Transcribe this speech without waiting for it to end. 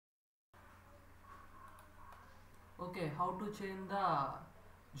Okay, how to change the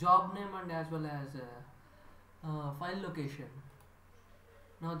job name and as well as file location.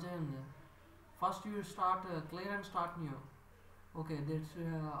 Now then, first you start clear and start new. Okay, that's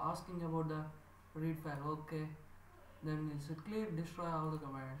asking about the read file. Okay, then it's a clear, destroy all the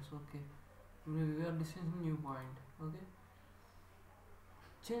commands. Okay, we are discussing new point. Okay,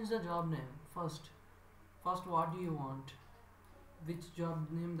 change the job name first. First, what do you want? Which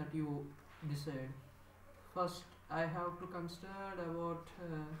job name that you decide? First, I have to consider about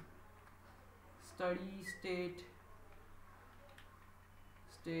study state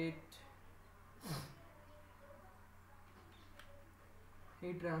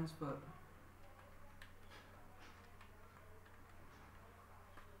heat transfer.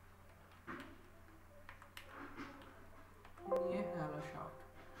 Yeah, hello shout.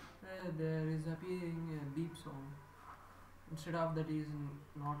 There is appearing a beep sound. Instead of that is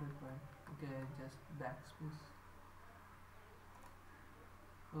not required. Okay, just backspace.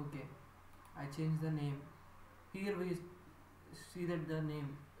 Okay, I change the name. Here we see that the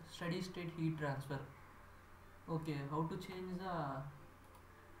name steady state heat transfer. Okay, how to change the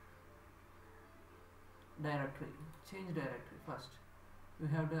directory? Change directory first. You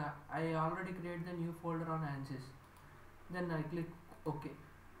have to. I already created the new folder on ansys. Then I click OK.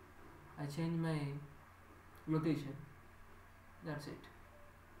 I change my location. That's it.